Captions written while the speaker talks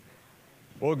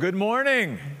Well, good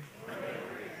morning.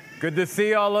 Good to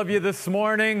see all of you this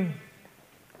morning.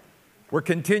 We're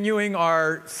continuing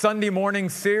our Sunday morning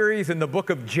series in the book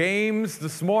of James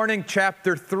this morning,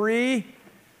 chapter 3,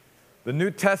 the New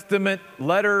Testament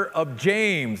letter of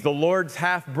James, the Lord's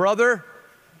half-brother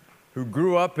who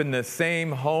grew up in the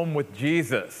same home with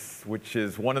Jesus, which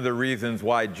is one of the reasons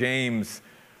why James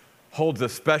holds a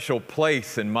special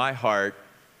place in my heart,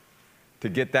 to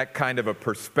get that kind of a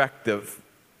perspective.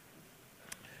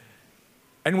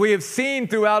 And we have seen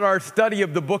throughout our study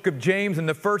of the book of James in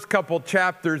the first couple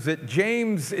chapters that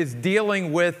James is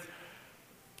dealing with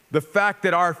the fact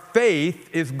that our faith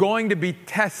is going to be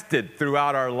tested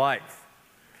throughout our life.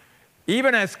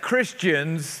 Even as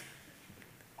Christians,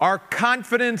 our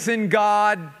confidence in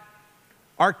God,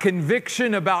 our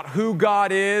conviction about who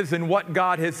God is and what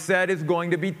God has said is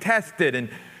going to be tested. And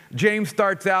James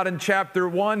starts out in chapter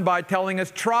 1 by telling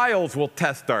us trials will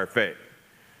test our faith.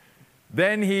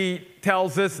 Then he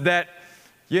tells us that,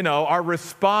 our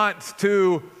response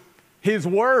to his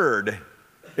word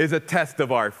is a test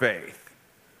of our faith.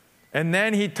 And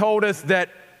then he told us that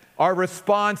our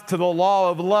response to the law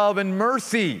of love and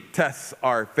mercy tests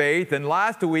our faith. And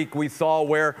last week we saw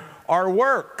where our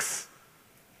works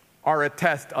are a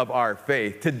test of our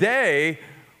faith. Today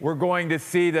we're going to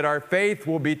see that our faith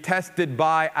will be tested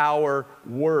by our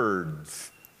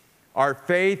words. Our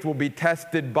faith will be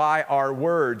tested by our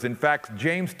words. In fact,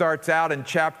 James starts out in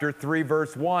chapter 3,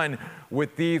 verse 1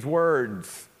 with these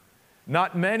words.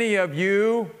 Not many of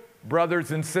you,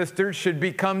 brothers and sisters, should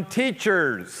become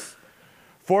teachers,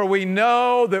 for we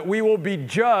know that we will be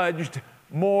judged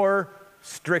more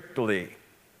strictly.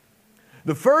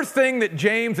 The first thing that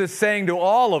James is saying to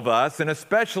all of us, and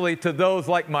especially to those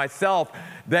like myself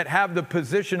that have the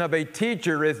position of a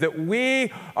teacher, is that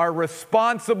we are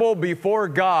responsible before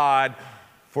God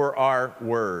for our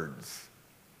words.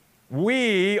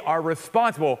 We are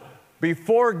responsible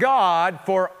before God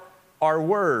for our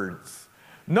words.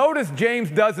 Notice James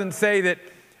doesn't say that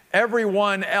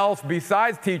everyone else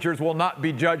besides teachers will not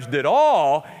be judged at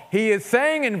all. He is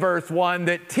saying in verse 1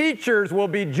 that teachers will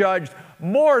be judged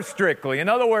more strictly. In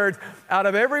other words, out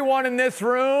of everyone in this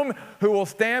room who will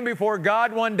stand before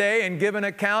God one day and give an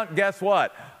account, guess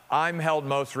what? I'm held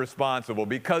most responsible,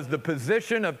 because the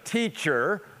position of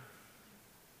teacher,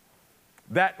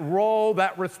 that role,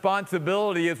 that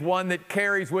responsibility is one that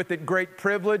carries with it great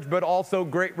privilege, but also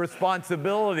great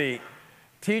responsibility.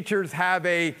 Teachers have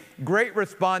a great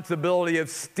responsibility of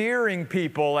steering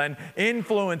people and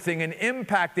influencing and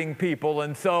impacting people.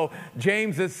 And so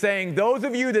James is saying, those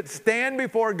of you that stand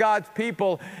before God's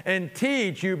people and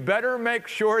teach, you better make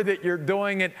sure that you're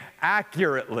doing it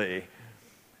accurately,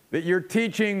 that you're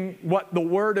teaching what the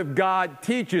Word of God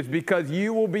teaches, because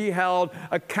you will be held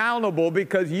accountable,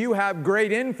 because you have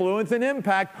great influence and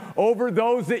impact over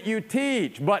those that you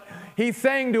teach. But he's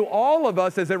saying to all of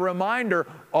us, as a reminder,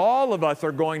 all of us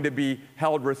are going to be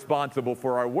held responsible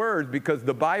for our words, because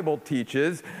the Bible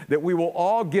teaches that we will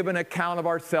all give an account of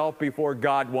ourselves before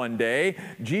God one day.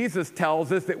 Jesus tells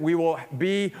us that we will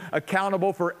be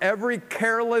accountable for every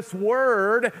careless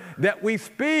word that we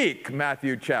speak,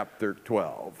 Matthew chapter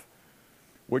 12,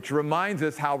 which reminds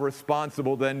us how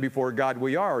responsible then before God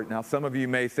we are. Now, some of you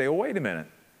may say, oh, wait a minute.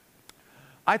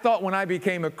 I thought when I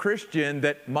became a Christian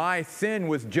that my sin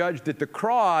was judged at the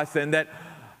cross and that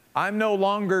I'm no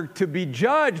longer to be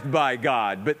judged by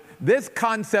God. But this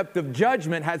concept of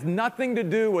judgment has nothing to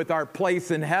do with our place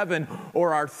in heaven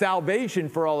or our salvation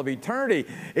for all of eternity.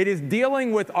 It is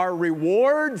dealing with our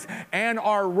rewards and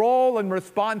our role and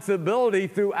responsibility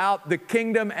throughout the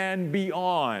kingdom and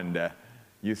beyond.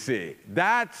 You see,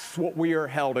 that's what we are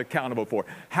held accountable for.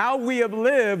 How we have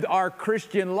lived our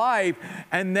Christian life,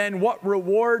 and then what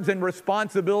rewards and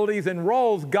responsibilities and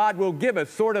roles God will give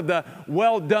us. Sort of the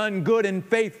well done, good and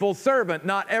faithful servant.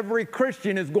 Not every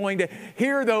Christian is going to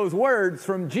hear those words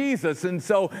from Jesus. And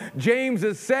so James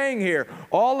is saying here,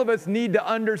 all of us need to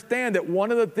understand that one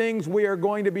of the things we are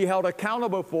going to be held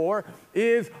accountable for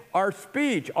is our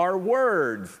speech, our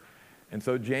words. And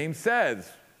so James says,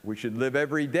 we should live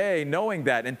every day knowing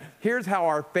that. And here's how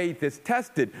our faith is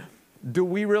tested. Do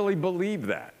we really believe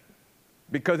that?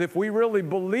 Because if we really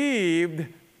believed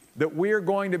that we are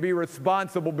going to be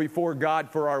responsible before God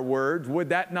for our words, would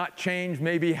that not change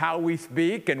maybe how we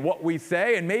speak and what we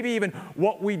say, and maybe even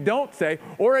what we don't say,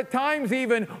 or at times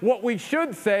even what we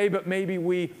should say, but maybe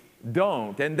we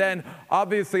don't? And then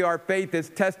obviously our faith is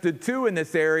tested too in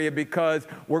this area, because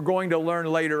we're going to learn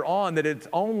later on that it's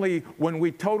only when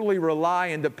we totally rely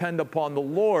and depend upon the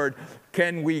Lord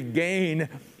can we gain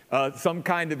some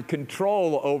kind of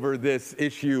control over this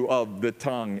issue of the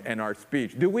tongue and our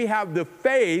speech. Do we have the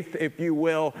faith, if you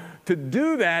will, to to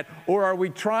do that, or are we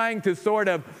trying to sort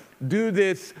of do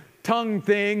this tongue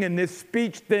thing and this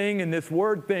speech thing and this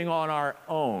word thing on our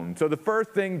own? So the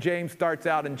first thing James starts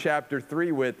out in chapter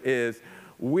 3 with is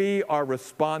we are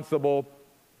responsible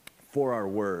for our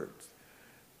words.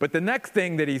 But the next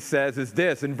thing that he says is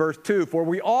this in verse 2, for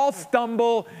we all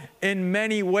stumble in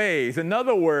many ways. In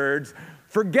other words,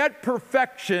 forget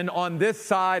perfection on this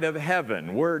side of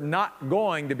heaven. We're not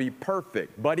going to be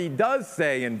perfect. But he does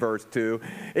say in verse 2,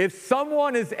 if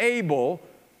someone is able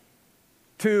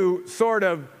to sort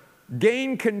of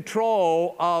gain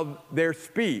control of their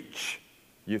speech,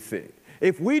 you see,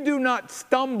 if we do not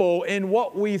stumble in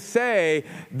what we say,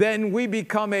 then we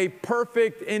become a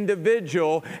perfect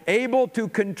individual, able to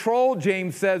control,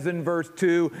 James says in verse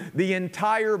 2, the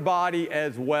entire body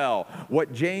as well.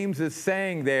 What James is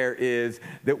saying there is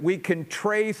that we can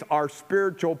trace our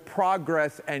spiritual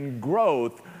progress and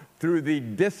growth through the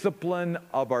discipline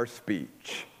of our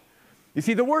speech. You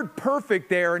see, the word perfect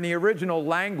there in the original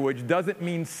language doesn't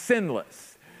mean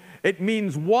sinless. It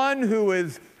means one who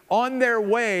is on their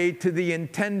way to the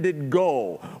intended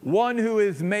goal, one who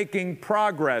is making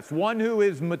progress, one who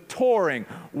is maturing,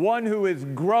 one who is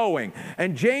growing.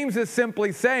 And James is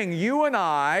simply saying, you and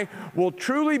I will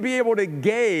truly be able to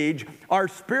gauge our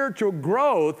spiritual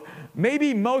growth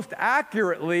maybe most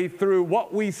accurately through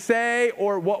what we say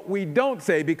or what we don't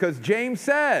say, because James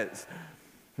says,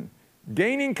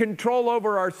 gaining control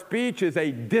over our speech is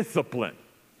a discipline.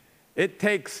 It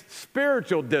takes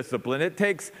spiritual discipline. It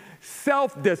takes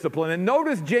self-discipline. And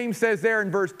notice James says there in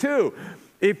verse 2,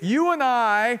 if you and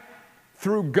I,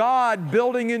 through God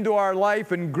building into our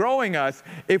life and growing us,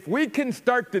 if we can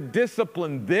start to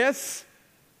discipline this,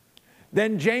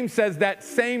 then James says that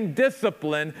same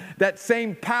discipline, that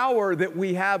same power that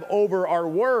we have over our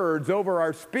words, over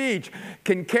our speech,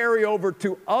 can carry over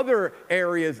to other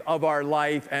areas of our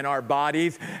life and our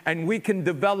bodies, and we can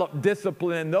develop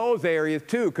discipline in those areas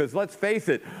too, because let's face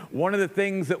it, one of the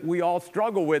things that we all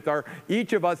struggle with are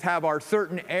each of us have our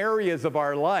certain areas of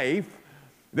our life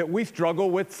that we struggle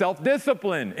with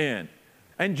self-discipline in.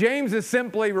 And James is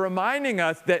simply reminding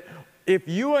us that if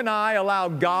you and I allow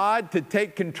God to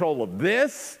take control of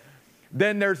this,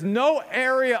 then there's no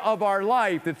area of our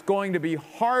life that's going to be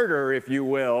harder, if you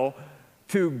will,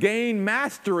 to gain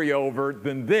mastery over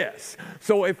than this.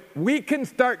 So if we can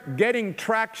start getting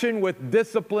traction with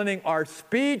disciplining our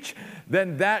speech,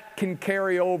 then that can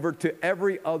carry over to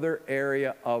every other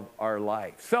area of our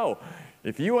life. So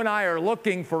if you and I are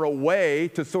looking for a way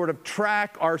to sort of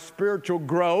track our spiritual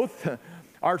growth,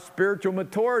 our spiritual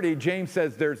maturity, James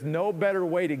says there's no better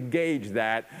way to gauge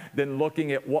that than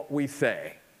looking at what we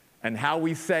say and how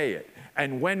we say it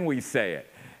and when we say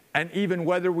it and even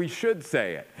whether we should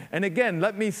say it. And again,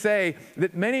 let me say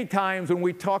that many times when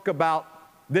we talk about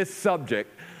this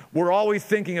subject, we're always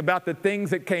thinking about the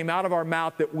things that came out of our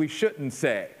mouth that we shouldn't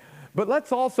say. But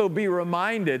let's also be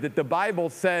reminded that the Bible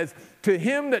says, to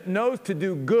him that knows to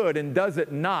do good and does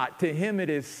it not, to him it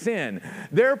is sin.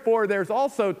 Therefore, there's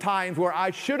also times where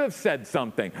I should have said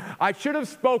something. I should have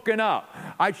spoken up.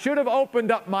 I should have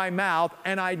opened up my mouth,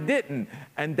 and I didn't.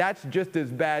 And that's just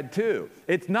as bad too.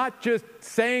 It's not just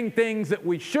saying things that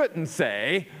we shouldn't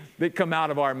say that come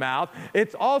out of our mouth.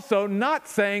 It's also not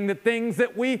saying the things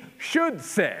that we should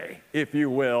say, if you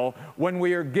will, when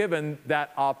we are given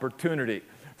that opportunity.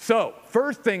 So,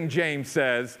 first thing James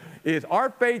says is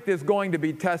our faith is going to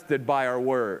be tested by our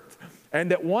words. And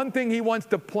that one thing he wants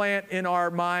to plant in our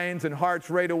minds and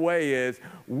hearts right away is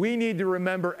we need to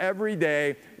remember every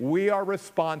day we are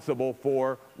responsible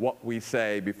for what we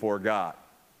say before God.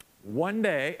 One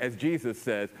day, as Jesus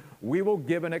says, we will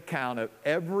give an account of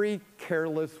every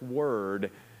careless word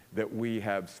that we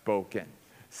have spoken.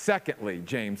 Secondly,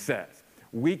 James says,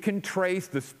 we can trace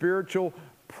the spiritual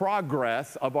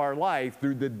progress of our life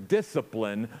through the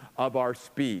discipline of our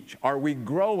speech. Are we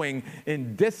growing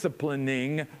in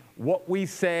disciplining what we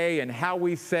say and how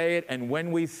we say it and when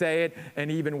we say it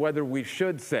and even whether we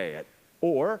should say it?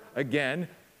 Or, again,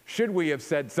 should we have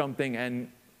said something and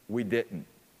we didn't?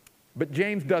 But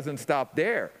James doesn't stop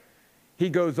there. He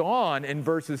goes on in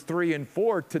verses 3 and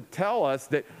 4 to tell us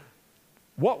that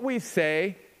what we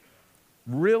say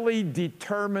really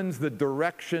determines the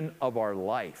direction of our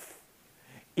life.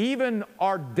 Even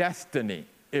our destiny,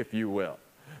 if you will.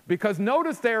 Because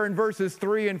notice there in verses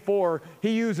 3 and 4,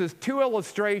 he uses two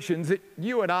illustrations that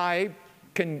you and I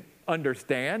can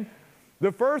understand.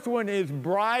 The first one is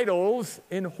bridles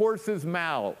in horses'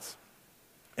 mouths.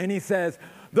 And he says,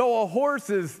 though a horse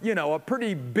is, a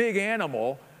pretty big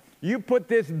animal, you put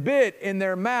this bit in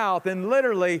their mouth and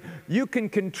literally you can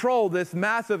control this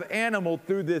massive animal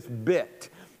through this bit.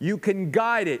 You can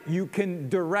guide it. You can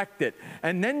direct it.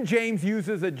 And then James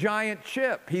uses a giant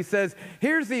ship. He says,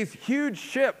 here's these huge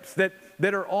ships that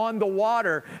are on the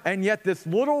water, and yet this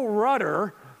little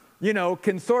rudder,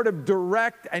 can sort of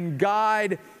direct and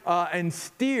guide and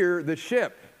steer the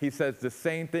ship. He says the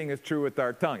same thing is true with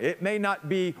our tongue. It may not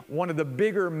be one of the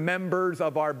bigger members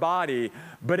of our body,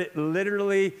 but it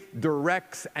literally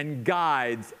directs and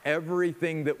guides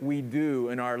everything that we do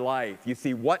in our life. You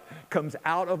see, what comes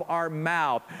out of our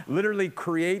mouth literally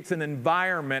creates an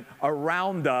environment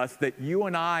around us that you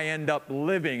and I end up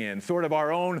living in, sort of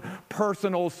our own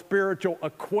personal spiritual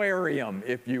aquarium,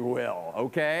 if you will,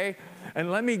 okay?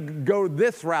 And let me go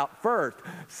this route first.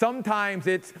 Sometimes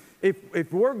it's,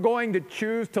 if we're going to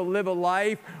choose to live a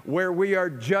life where we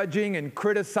are judging and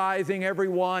criticizing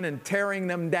everyone and tearing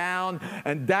them down,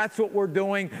 and that's what we're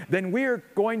doing, then we are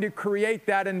going to create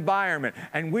that environment.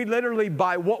 And we literally,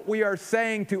 by what we are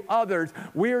saying to others,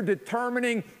 we are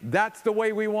determining that's the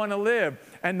way we want to live.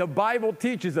 And the Bible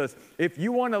teaches us, if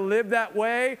you want to live that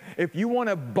way, if you want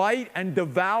to bite and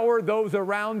devour those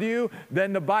around you,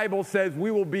 then the Bible says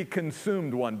we will be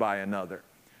consumed one by another.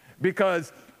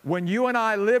 Because when you and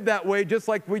I live that way, just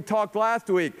like we talked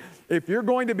last week, if you're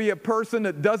going to be a person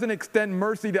that doesn't extend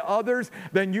mercy to others,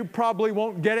 then you probably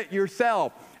won't get it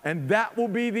yourself. And that will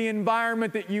be the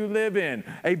environment that you live in,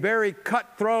 a very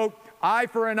cutthroat, eye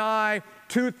for an eye,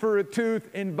 tooth for a tooth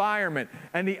environment.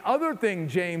 And the other thing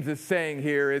James is saying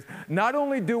here is not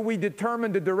only do we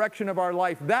determine the direction of our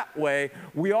life that way,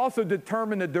 we also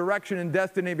determine the direction and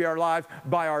destiny of our lives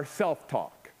by our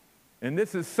self-talk. And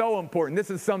this is so important. This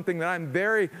is something that I'm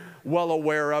very well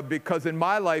aware of because in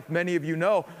my life, many of you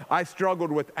know, I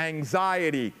struggled with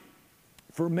anxiety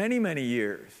for many, many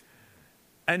years.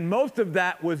 And most of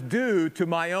that was due to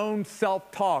my own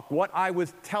self-talk, what I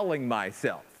was telling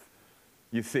myself,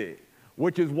 you see,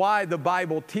 which is why the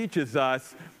Bible teaches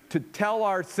us to tell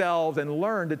ourselves and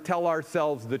learn to tell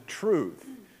ourselves the truth.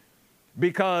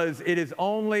 Because it is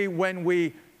only when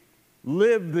we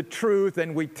live the truth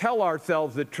and we tell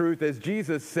ourselves the truth, as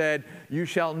Jesus said, you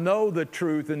shall know the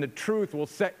truth and the truth will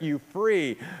set you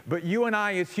free. But you and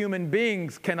I as human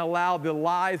beings can allow the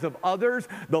lies of others,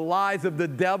 the lies of the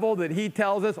devil that he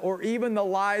tells us, or even the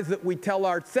lies that we tell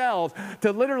ourselves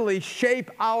to literally shape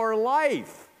our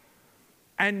life.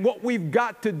 And what we've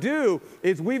got to do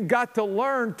is we've got to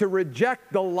learn to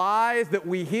reject the lies that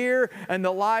we hear and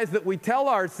the lies that we tell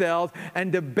ourselves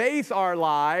and to base our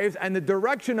lives and the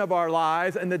direction of our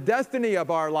lives and the destiny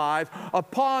of our lives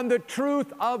upon the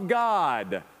truth of God.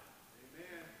 Amen.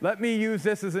 Let me use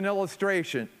this as an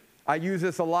illustration. I use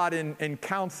this a lot in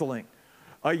counseling.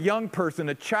 A young person,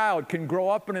 a child, can grow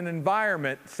up in an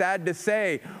environment, sad to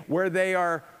say, where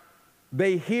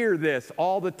they hear this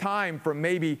all the time from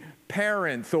maybe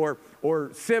parents or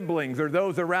siblings or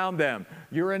those around them.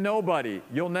 You're a nobody.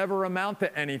 You'll never amount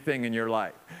to anything in your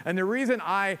life. And the reason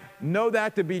I know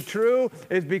that to be true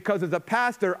is because as a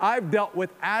pastor, I've dealt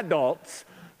with adults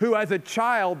who as a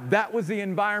child, that was the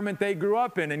environment they grew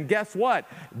up in. And guess what?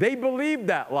 They believed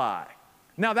that lie.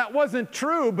 Now, that wasn't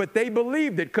true, but they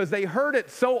believed it because they heard it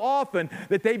so often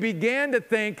that they began to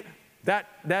think that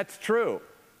that's true.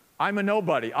 I'm a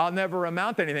nobody. I'll never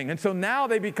amount to anything. And so now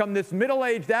they become this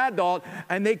middle-aged adult,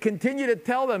 and they continue to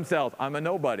tell themselves, I'm a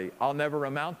nobody. I'll never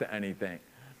amount to anything.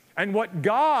 And what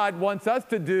God wants us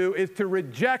to do is to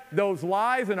reject those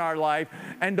lies in our life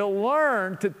and to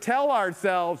learn to tell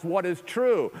ourselves what is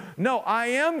true. No, I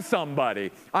am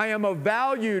somebody. I am a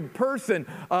valued person.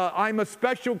 I'm a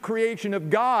special creation of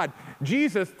God.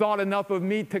 Jesus thought enough of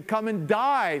me to come and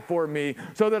die for me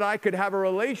so that I could have a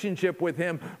relationship with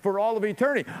him for all of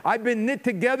eternity. I've been knit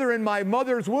together in my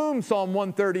mother's womb, Psalm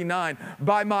 139,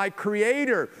 by my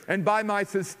Creator and by my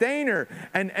Sustainer.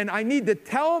 And I need to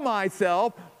tell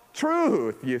myself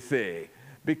truth, you see,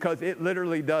 because it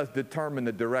literally does determine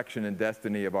the direction and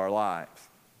destiny of our lives.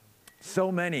 So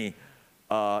many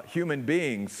human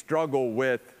beings struggle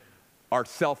with our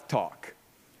self-talk.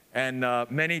 And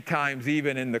many times,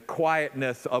 even in the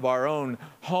quietness of our own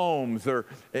homes or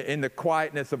in the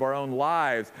quietness of our own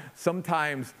lives,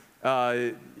 sometimes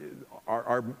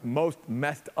our most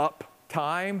messed up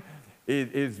time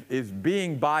is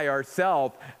being by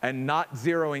ourselves and not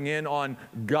zeroing in on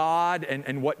God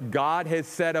and what God has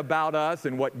said about us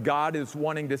and what God is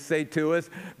wanting to say to us,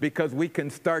 because we can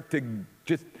start to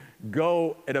just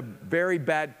go at a very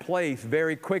bad place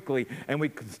very quickly, and we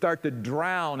can start to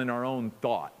drown in our own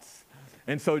thoughts.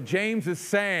 And so James is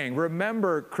saying,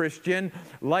 remember, Christian,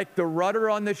 like the rudder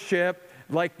on the ship,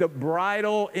 like the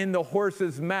bridle in the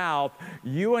horse's mouth,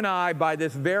 you and I, by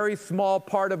this very small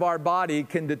part of our body,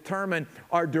 can determine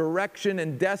our direction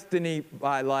and destiny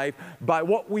by life by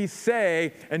what we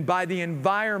say and by the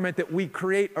environment that we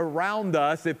create around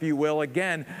us, if you will.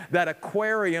 Again, that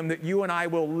aquarium that you and I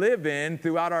will live in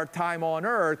throughout our time on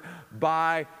earth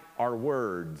by our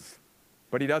words.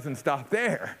 But he doesn't stop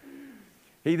there.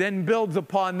 He then builds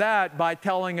upon that by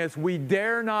telling us we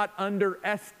dare not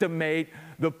underestimate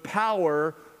the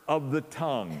power of the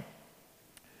tongue.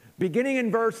 Beginning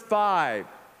in verse 5,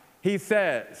 he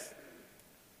says,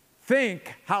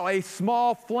 think how a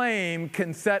small flame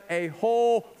can set a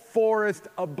whole forest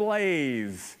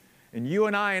ablaze. And you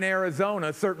and I in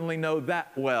Arizona certainly know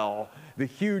that well. The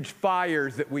huge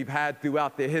fires that we've had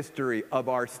throughout the history of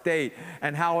our state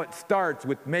and how it starts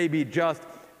with maybe just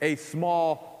a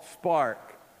small spark.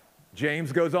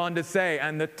 James goes on to say,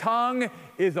 and the tongue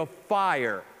is a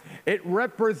fire. It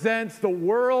represents the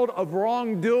world of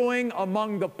wrongdoing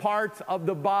among the parts of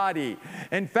the body.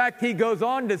 In fact, he goes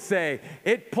on to say,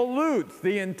 it pollutes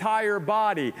the entire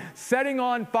body, setting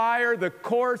on fire the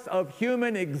course of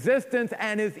human existence,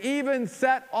 and is even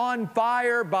set on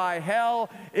fire by hell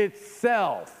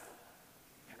itself.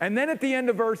 And then at the end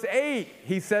of verse 8,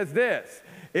 he says this,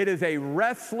 it is a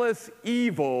restless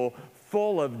evil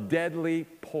full of deadly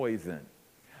poison.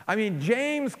 I mean,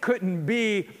 James couldn't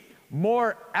be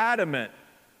more adamant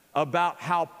about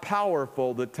how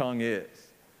powerful the tongue is,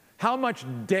 how much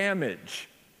damage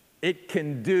it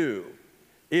can do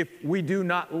if we do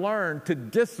not learn to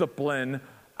discipline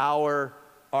our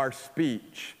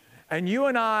speech. And you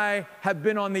and I have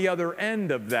been on the other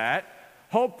end of that.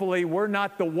 Hopefully, we're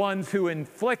not the ones who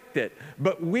inflict it,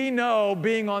 but we know,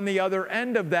 being on the other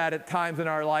end of that at times in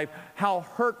our life, how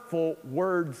hurtful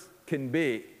words can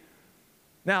be.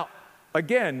 Now,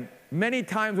 again, many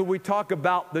times when we talk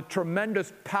about the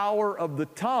tremendous power of the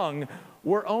tongue,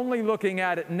 we're only looking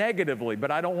at it negatively,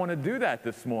 but I don't want to do that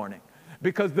this morning.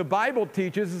 Because the Bible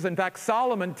teaches us, in fact,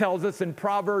 Solomon tells us in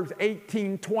Proverbs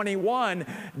 18:21,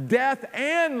 death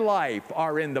and life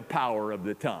are in the power of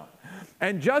the tongue.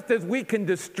 And just as we can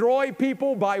destroy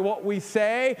people by what we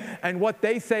say and what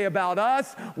they say about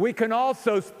us, we can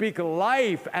also speak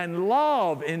life and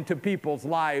love into people's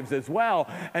lives as well.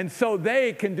 And so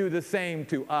they can do the same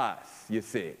to us, you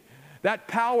see. That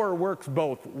power works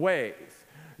both ways.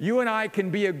 You and I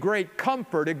can be a great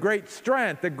comfort, a great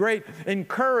strength, a great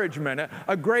encouragement,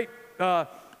 a great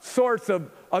source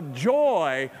of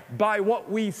joy by what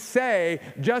we say,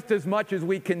 just as much as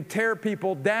we can tear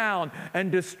people down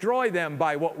and destroy them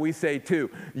by what we say too.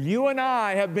 You and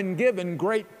I have been given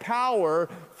great power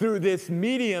through this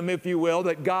medium, if you will,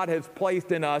 that God has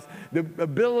placed in us, the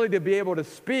ability to be able to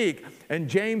speak. And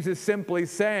James is simply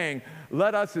saying,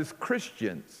 let us as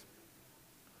Christians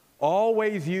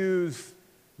always use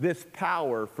this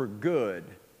power for good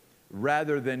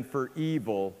rather than for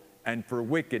evil and for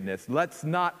wickedness. Let's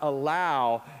not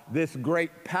allow this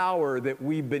great power that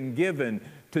we've been given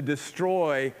to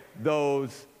destroy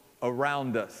those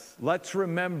around us. Let's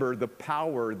remember the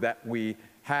power that we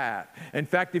have. In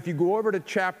fact, if you go over to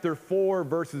chapter 4,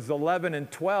 verses 11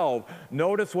 and 12,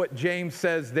 notice what James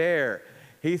says there.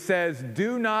 He says,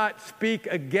 do not speak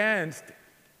against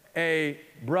a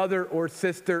brother or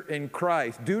sister in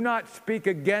Christ. Do not speak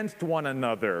against one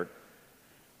another.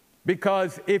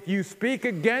 Because if you speak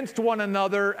against one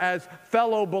another as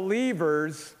fellow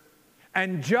believers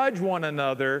and judge one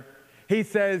another, he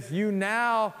says you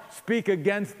now speak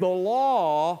against the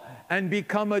law and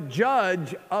become a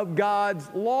judge of God's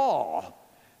law.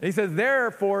 He says,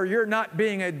 therefore, you're not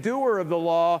being a doer of the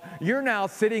law, you're now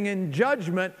sitting in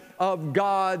judgment of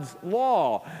God's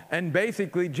law. And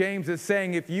basically, James is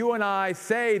saying, if you and I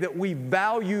say that we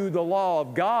value the law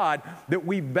of God, that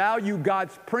we value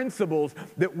God's principles,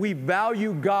 that we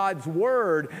value God's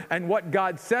word and what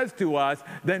God says to us,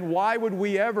 then why would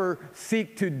we ever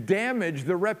seek to damage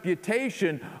the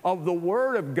reputation of the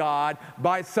word of God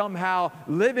by somehow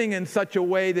living in such a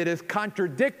way that is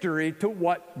contradictory to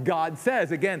what God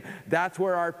says? Again, that's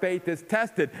where our faith is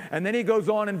tested. And then he goes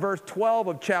on in verse 12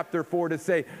 of chapter 4 to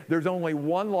say, there's only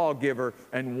one lawgiver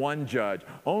and one judge.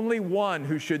 Only one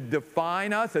who should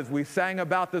define us, as we sang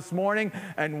about this morning,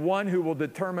 and one who will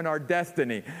determine our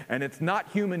destiny. And it's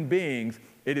not human beings,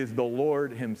 it is the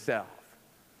Lord himself.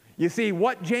 You see,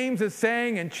 what James is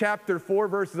saying in chapter 4,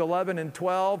 verses 11 and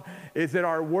 12, is that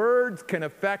our words can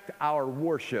affect our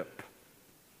worship.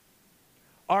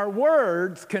 Our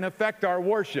words can affect our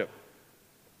worship.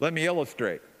 Let me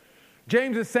illustrate.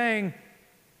 James is saying,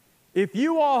 if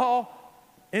you all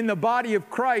in the body of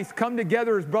Christ come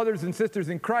together as brothers and sisters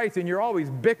in Christ, and you're always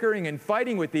bickering and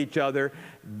fighting with each other,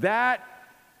 that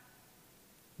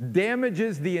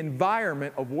damages the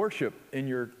environment of worship in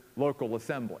your local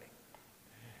assembly.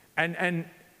 And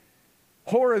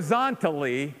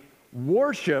horizontally,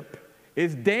 worship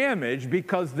is damaged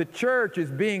because the church is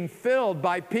being filled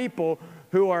by people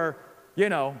who are,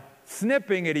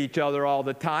 snipping at each other all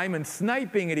the time and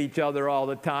sniping at each other all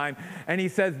the time. And he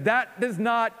says that does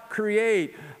not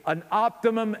create an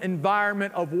optimum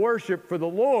environment of worship for the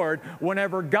Lord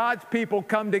whenever God's people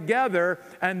come together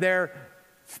and they're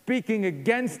speaking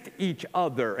against each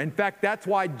other. In fact, that's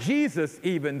why Jesus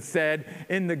even said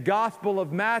in the Gospel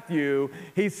of Matthew,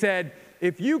 he said,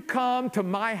 if you come to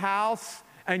my house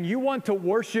and you want to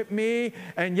worship me,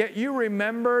 and yet you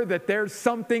remember that there's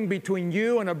something between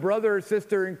you and a brother or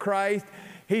sister in Christ,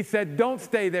 he said, don't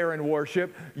stay there and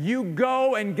worship. You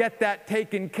go and get that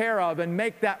taken care of and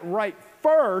make that right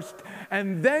first,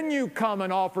 and then you come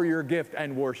and offer your gift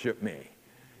and worship me.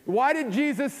 Why did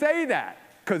Jesus say that?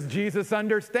 Because Jesus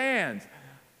understands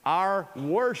our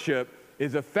worship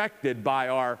is affected by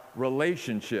our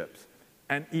relationships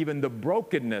and even the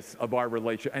brokenness of our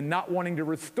relationship and not wanting to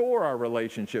restore our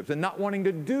relationships and not wanting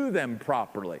to do them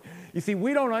properly. You see,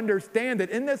 we don't understand that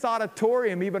in this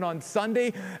auditorium, even on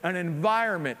Sunday, an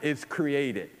environment is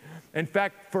created. In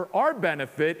fact, for our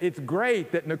benefit, it's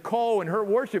great that Nicole and her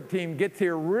worship team gets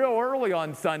here real early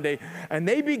on Sunday, and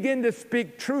they begin to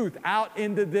speak truth out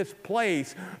into this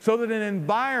place so that an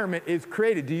environment is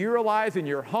created. Do you realize in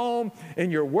your home,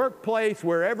 in your workplace,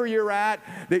 wherever you're at,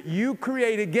 that you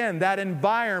create, again, that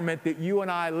environment that you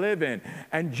and I live in?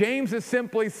 And James is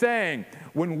simply saying,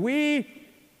 when we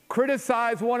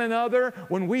criticize one another,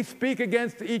 when we speak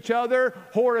against each other,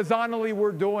 horizontally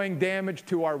we're doing damage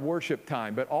to our worship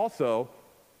time. But also,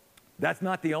 that's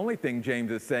not the only thing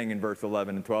James is saying in verse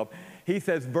 11 and 12. He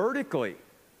says vertically,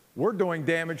 we're doing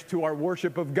damage to our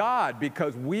worship of God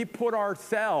because we put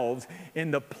ourselves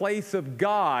in the place of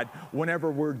God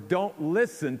whenever we don't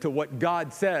listen to what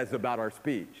God says about our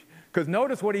speech. Because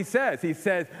notice what he says. He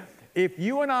says, if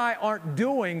you and I aren't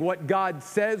doing what God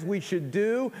says we should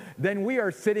do, then we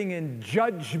are sitting in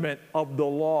judgment of the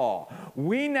law.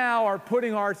 We now are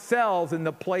putting ourselves in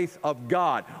the place of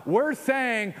God. We're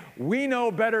saying we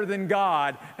know better than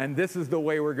God, and this is the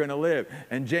way we're going to live.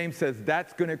 And James says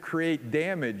that's going to create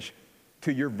damage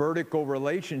to your vertical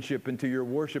relationship and to your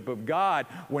worship of God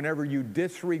whenever you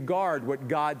disregard what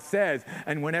God says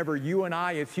and whenever you and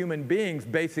I as human beings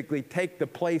basically take the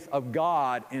place of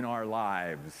God in our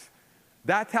lives.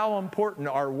 That's how important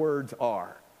our words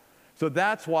are. So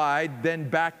that's why, then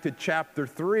back to chapter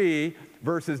 3,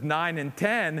 verses 9 and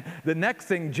 10, the next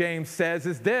thing James says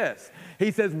is this. He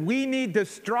says, we need to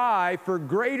strive for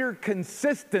greater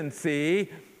consistency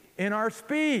in our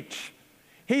speech.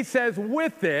 He says,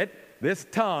 with it, this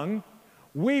tongue,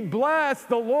 we bless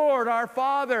the Lord our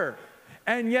Father.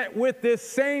 And yet with this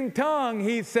same tongue,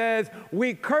 he says,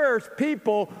 we curse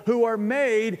people who are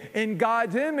made in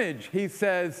God's image. He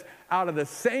says, out of the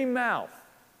same mouth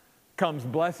comes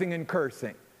blessing and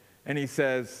cursing. And he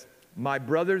says, my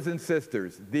brothers and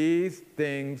sisters, these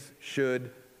things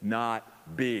should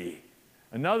not be.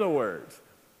 In other words,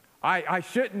 I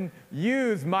shouldn't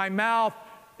use my mouth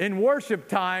in worship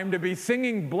time to be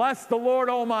singing, bless the Lord,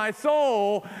 oh my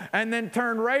soul, and then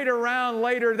turn right around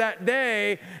later that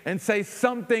day and say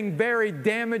something very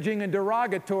damaging and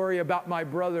derogatory about my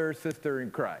brother or sister in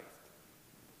Christ.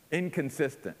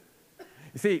 Inconsistent.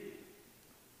 You see,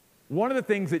 one of the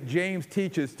things that James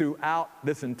teaches throughout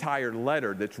this entire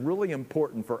letter that's really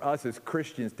important for us as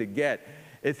Christians to get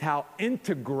is how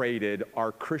integrated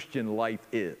our Christian life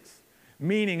is.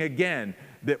 Meaning, again,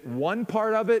 that one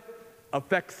part of it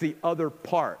affects the other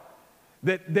part.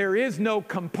 That there is no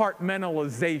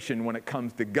compartmentalization when it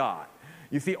comes to God.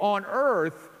 You see, on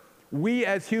earth, we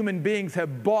as human beings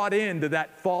have bought into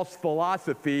that false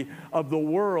philosophy of the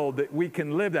world that we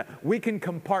can live that. We can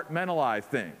compartmentalize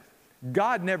things.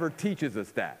 God never teaches us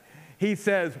that. He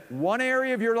says one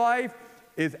area of your life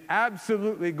is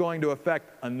absolutely going to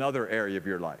affect another area of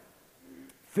your life.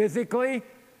 Physically,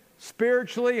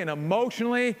 spiritually, and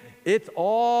emotionally, it's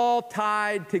all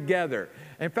tied together.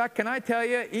 In fact, can I tell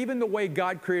you, even the way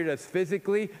God created us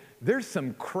physically, there's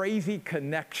some crazy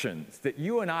connections that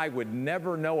you and I would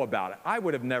never know about. I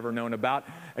would have never known about,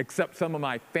 except some of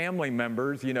my family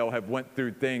members, have went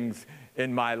through things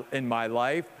in my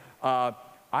life.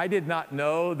 I did not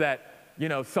know that,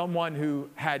 someone who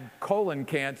had colon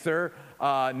cancer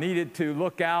needed to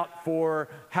look out for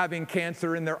having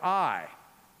cancer in their eye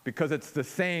because it's the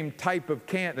same type of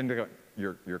cancer. And they go,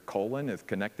 your colon is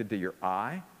connected to your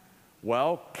eye?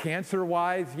 Well,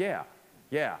 cancer-wise, yeah.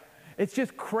 Yeah. It's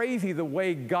just crazy the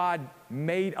way God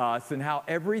made us and how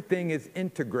everything is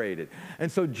integrated.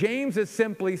 And so James is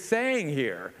simply saying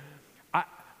here,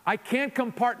 I can't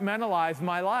compartmentalize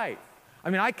my life. I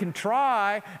mean, I can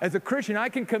try. As a Christian, I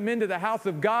can come into the house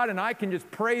of God and I can just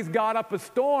praise God up a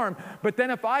storm. But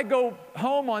then if I go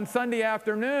home on Sunday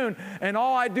afternoon and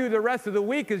all I do the rest of the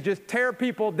week is just tear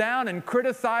people down and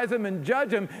criticize them and judge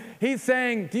them, he's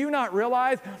saying, do you not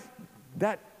realize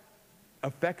that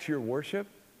affects your worship?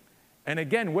 And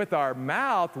again, with our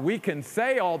mouth, we can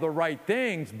say all the right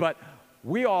things, but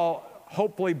we all,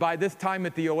 hopefully by this time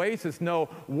at the Oasis, know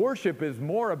worship is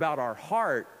more about our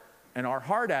heart and our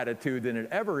heart attitude than it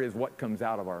ever is what comes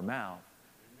out of our mouth.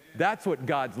 Amen. That's what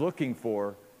God's looking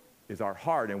for, is our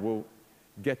heart, and we'll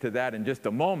get to that in just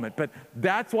a moment. But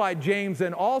that's why James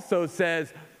then also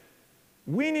says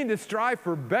we need to strive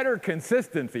for better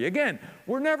consistency. Again,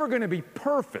 we're never going to be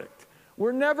perfect.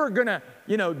 We're never going to,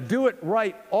 do it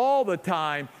right all the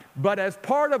time, but as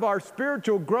part of our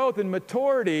spiritual growth and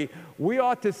maturity, we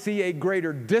ought to see a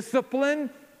greater discipline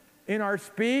in our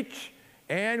speech,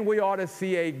 and we ought to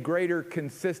see a greater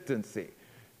consistency.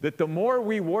 That the more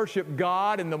we worship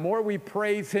God and the more we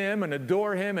praise Him and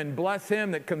adore Him and bless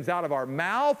Him that comes out of our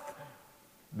mouth,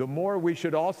 the more we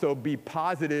should also be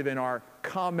positive in our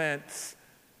comments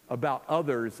about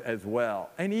others as well,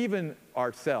 and even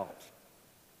ourselves.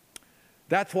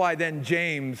 That's why then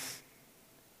James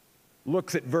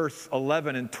looks at verse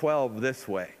 11 and 12 this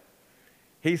way.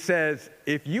 He says,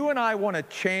 if you and I want to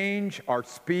change our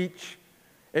speech,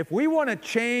 if we want to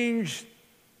change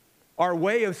our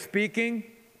way of speaking,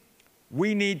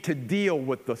 we need to deal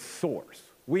with the source.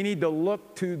 We need to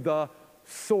look to the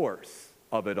source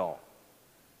of it all.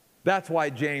 That's why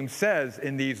James says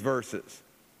in these verses,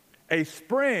 a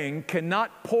spring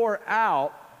cannot pour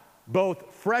out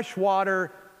both fresh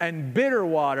water and bitter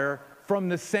water from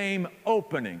the same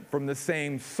opening, from the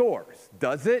same source,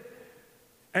 does it?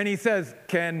 And he says,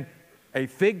 can a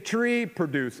fig tree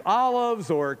produce olives,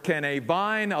 or can a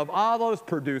vine of olives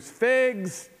produce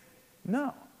figs?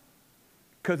 No,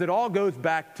 because it all goes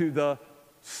back to the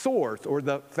source or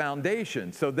the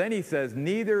foundation. So then he says,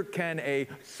 neither can a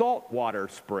saltwater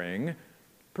spring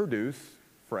produce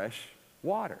fresh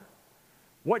water.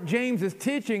 What James is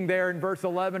teaching there in verse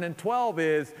 11 and 12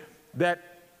 is that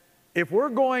if we're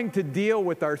going to deal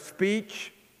with our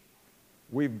speech,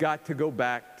 we've got to go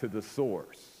back to the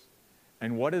source.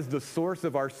 And what is the source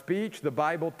of our speech, the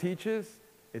Bible teaches?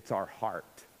 It's our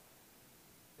heart.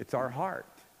 It's our heart.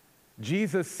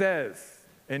 Jesus says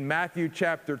in Matthew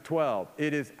chapter 12,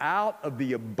 it is out of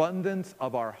the abundance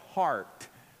of our heart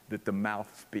that the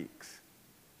mouth speaks.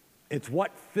 It's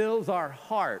what fills our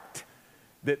heart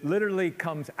that literally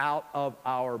comes out of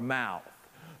our mouth.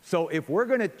 So if we're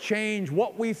going to change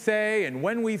what we say and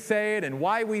when we say it and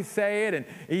why we say it and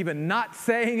even not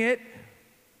saying it,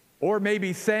 or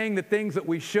maybe saying the things that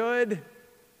we should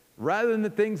rather than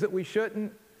the things that we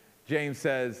shouldn't, James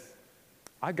says,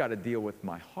 I've got to deal with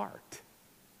my heart.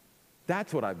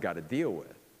 That's what I've got to deal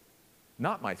with.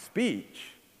 Not my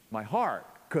speech, my heart.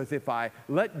 Because if I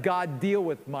let God deal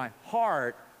with my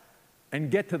heart and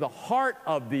get to the heart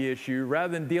of the issue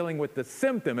rather than dealing with the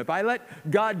symptom, if I let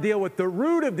God deal with the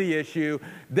root of the issue,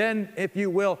 then, if you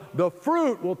will, the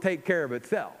fruit will take care of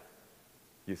itself,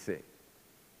 you see.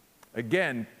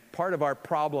 Again, part of our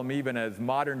problem even as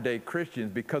modern-day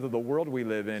Christians, because of the world we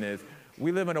live in, is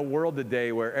we live in a world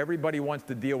today where everybody wants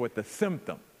to deal with the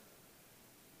symptom,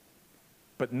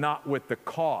 but not with the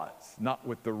cause, not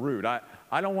with the root.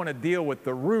 I don't want to deal with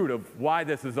the root of why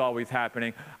this is always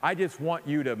happening. I just want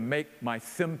you to make my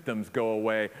symptoms go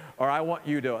away, or I want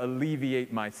you to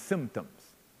alleviate my symptoms.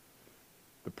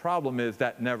 The problem is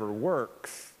that never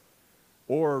works,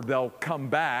 or they'll come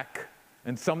back,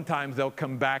 and sometimes they'll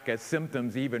come back as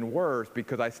symptoms even worse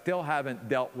because I still haven't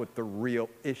dealt with the real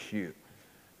issue.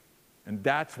 And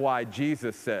that's why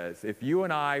Jesus says, if you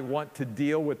and I want to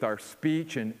deal with our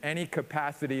speech in any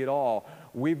capacity at all,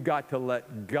 we've got to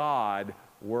let God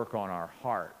work on our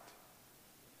heart.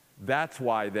 That's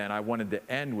why then I wanted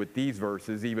to end with these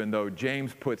verses, even though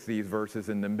James puts these verses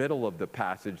in the middle of the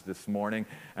passage this morning,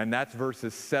 and that's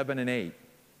verses 7 and 8,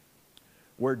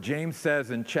 where James says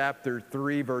in chapter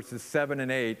 3, verses 7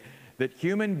 and 8, that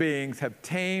human beings have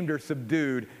tamed or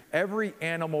subdued every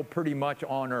animal pretty much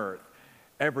on earth.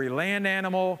 Every land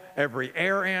animal, every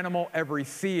air animal, every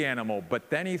sea animal.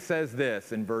 But then he says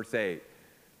this in verse 8,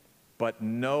 but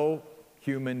no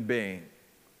human being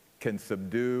can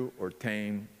subdue or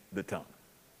tame the tongue.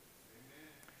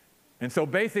 And so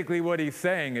basically what he's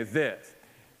saying is this: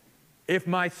 if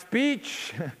my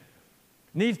speech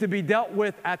needs to be dealt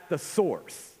with at the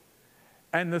source,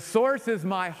 and the source is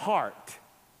my heart,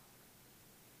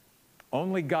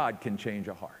 Only God can change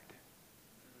a heart.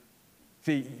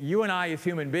 See, you and I as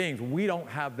human beings, we don't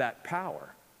have that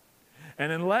power.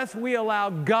 And unless we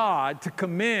allow God to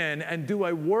come in and do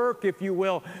a work, if you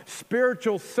will,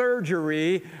 spiritual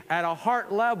surgery at a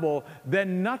heart level,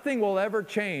 then nothing will ever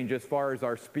change as far as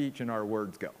our speech and our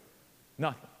words go.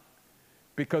 Nothing.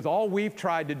 Because all we've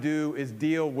tried to do is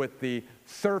deal with the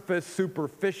surface,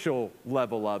 superficial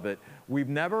level of it. We've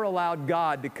never allowed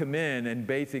God to come in and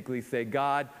basically say,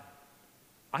 God,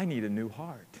 I need a new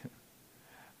heart.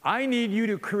 I need you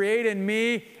to create in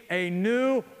me a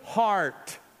new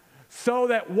heart so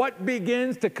that what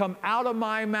begins to come out of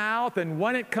my mouth and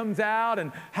when it comes out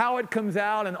and how it comes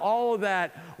out and all of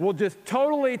that will just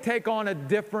totally take on a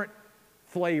different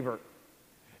flavor.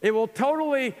 It will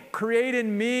totally create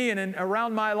in me and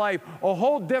around my life a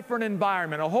whole different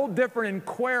environment, a whole different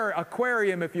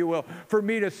aquarium, if you will, for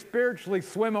me to spiritually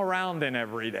swim around in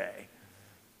every day.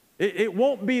 It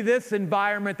won't be this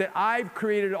environment that I've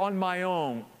created on my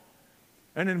own,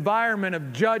 an environment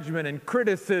of judgment and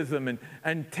criticism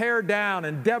and tear down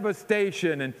and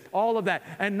devastation and all of that.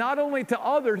 And not only to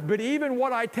others, but even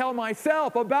what I tell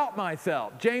myself about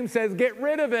myself. James says, get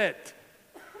rid of it.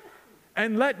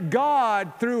 And let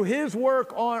God, through His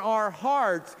work on our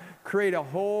hearts, create a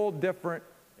whole different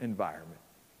environment.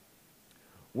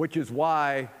 Which is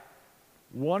why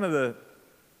one of the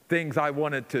things I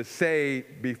wanted to say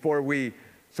before we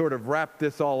sort of wrap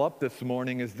this all up this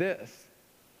morning is this.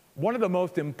 One of the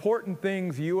most important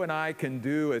things you and I can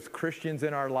do as Christians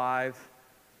in our lives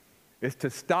is to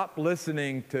stop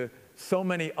listening to so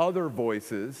many other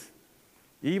voices,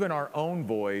 even our own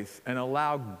voice, and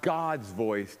allow God's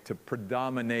voice to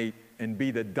predominate and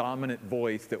be the dominant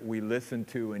voice that we listen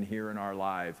to and hear in our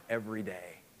lives every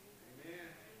day.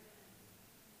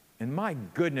 And my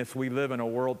goodness, we live in a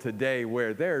world today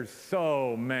where there's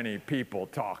so many people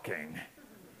talking.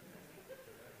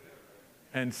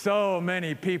 And so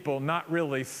many people not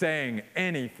really saying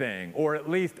anything, or at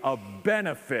least of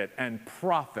benefit and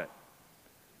profit.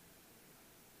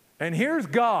 And here's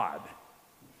God,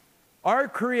 our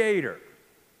Creator,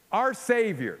 our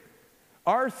Savior,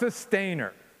 our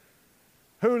Sustainer,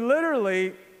 who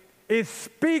literally is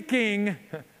speaking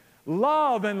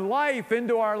love and life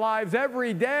into our lives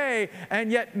every day,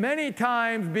 and yet many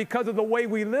times, because of the way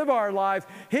we live our lives,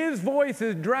 His voice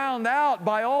is drowned out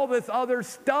by all this other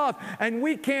stuff, and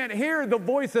we can't hear the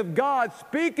voice of God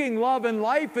speaking love and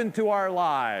life into our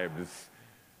lives.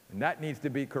 And that needs to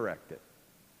be corrected.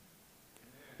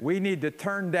 We need to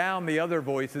turn down the other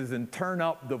voices and turn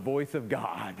up the voice of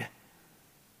God.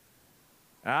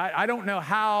 I don't know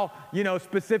how,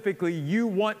 specifically you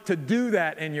want to do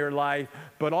that in your life,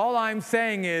 but all I'm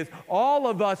saying is all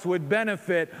of us would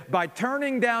benefit by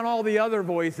turning down all the other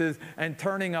voices and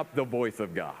turning up the voice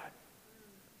of God.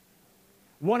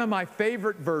 One of my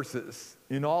favorite verses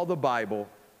in all the Bible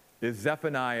is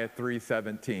Zephaniah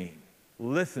 3:17.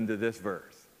 Listen to this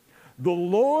verse. The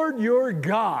Lord your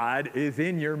God is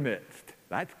in your midst.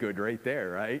 That's good right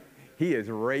there, right? He is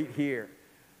right here.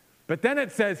 But then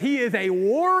it says, He is a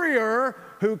warrior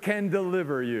who can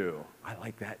deliver you. I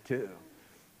like that too,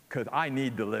 because I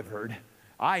need delivered.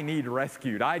 I need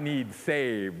rescued. I need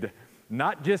saved.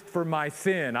 Not just for my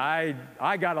sin. I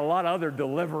got a lot of other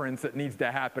deliverance that needs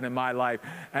to happen in my life.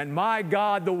 And my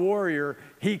God, the warrior,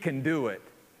 He can do it.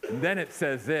 And then it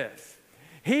says this,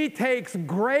 He takes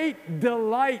great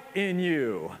delight in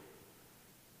you.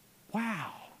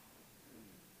 Wow.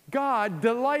 God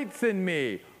delights in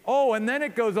me. Oh, and then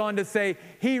it goes on to say,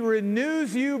 He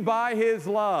renews you by His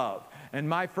love. And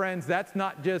my friends, that's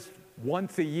not just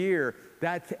once a year.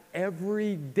 That's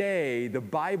every day. The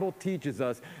Bible teaches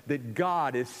us that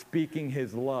God is speaking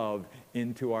His love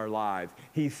into our lives.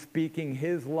 He's speaking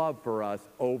His love for us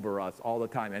over us all the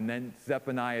time. And then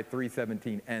Zephaniah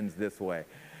 3:17 ends this way.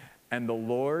 And the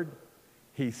Lord,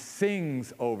 He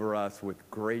sings over us with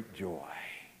great joy.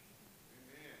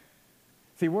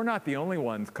 See, we're not the only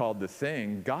ones called to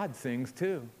sing. God sings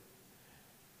too.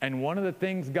 And one of the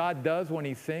things God does when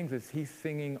He sings is He's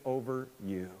singing over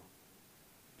you.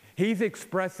 He's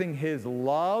expressing His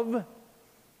love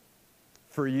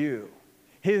for you,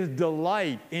 His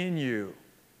delight in you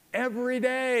every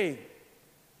day.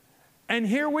 And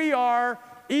here we are,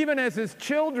 even as His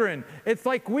children. It's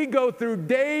like we go through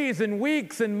days and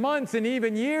weeks and months and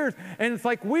even years, and it's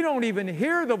like we don't even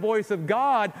hear the voice of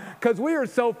God because we are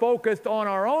so focused on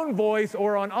our own voice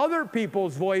or on other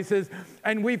people's voices,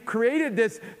 and we've created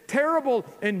this terrible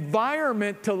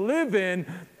environment to live in,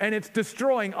 and it's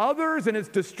destroying others and it's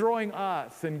destroying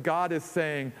us. And God is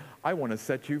saying, I want to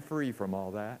set you free from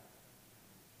all that.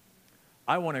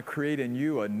 I want to create in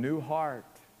you a new heart.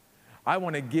 I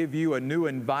want to give you a new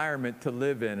environment to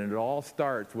live in, and it all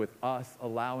starts with us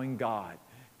allowing God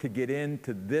to get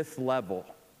into this level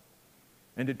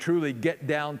and to truly get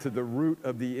down to the root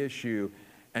of the issue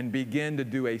and begin to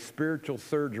do a spiritual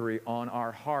surgery on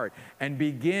our heart and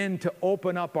begin to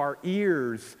open up our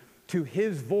ears to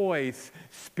His voice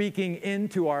speaking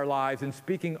into our lives and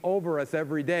speaking over us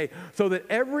every day, so that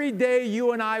every day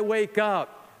you and I wake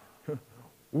up,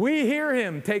 we hear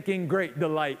Him taking great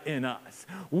delight in us.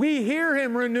 We hear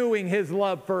Him renewing His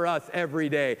love for us every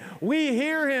day. We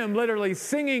hear Him literally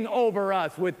singing over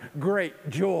us with great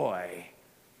joy.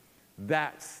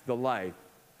 That's the life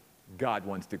God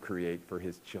wants to create for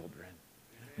His children.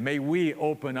 May we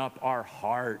open up our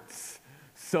hearts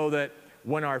so that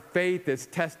when our faith is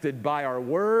tested by our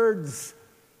words,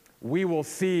 we will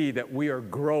see that we are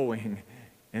growing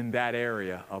in that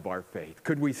area of our faith.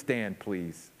 Could we stand,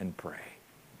 please, and pray?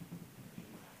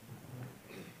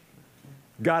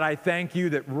 God, I thank you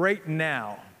that right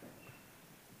now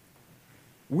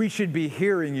we should be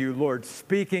hearing you, Lord,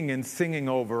 speaking and singing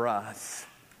over us.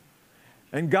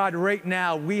 And God, right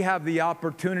now we have the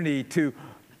opportunity to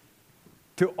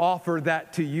offer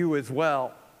that to you as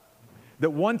well.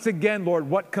 That once again, Lord,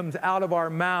 what comes out of our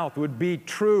mouth would be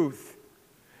truth.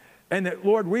 And that,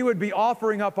 Lord, we would be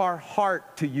offering up our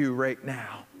heart to you right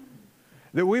now.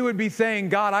 That we would be saying,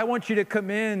 God, I want you to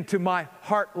come into my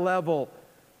heart level.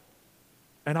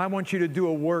 And I want you to do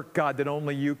a work, God, that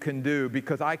only you can do.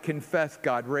 Because I confess,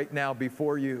 God, right now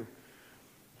before you,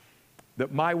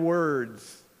 that my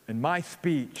words and my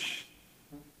speech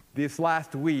this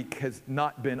last week has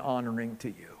not been honoring to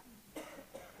you.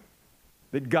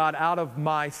 That God, out of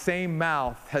my same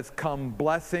mouth has come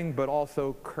blessing, but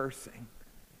also cursing.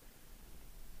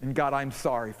 And God, I'm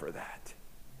sorry for that.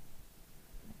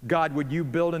 God, would you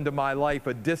build into my life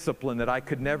a discipline that I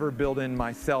could never build in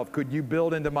myself? Could you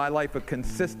build into my life a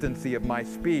consistency of my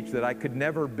speech that I could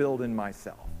never build in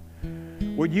myself?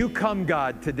 Would you come,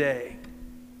 God, today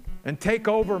and take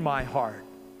over my heart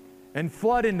and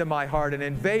flood into my heart and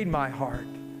invade my heart?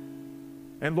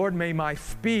 And Lord, may my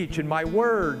speech and my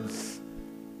words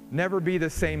never be the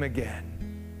same again.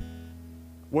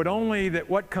 Would only that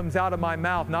what comes out of my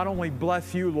mouth not only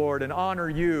bless you, Lord, and honor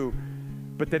you,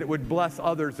 but that it would bless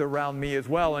others around me as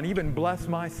well, and even bless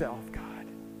myself, God.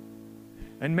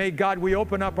 And may, God, we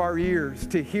open up our ears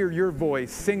to hear your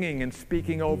voice singing and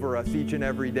speaking over us each and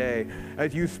every day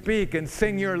as you speak and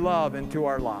sing your love into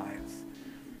our lives.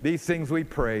 These things we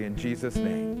pray in Jesus'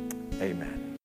 name. Amen.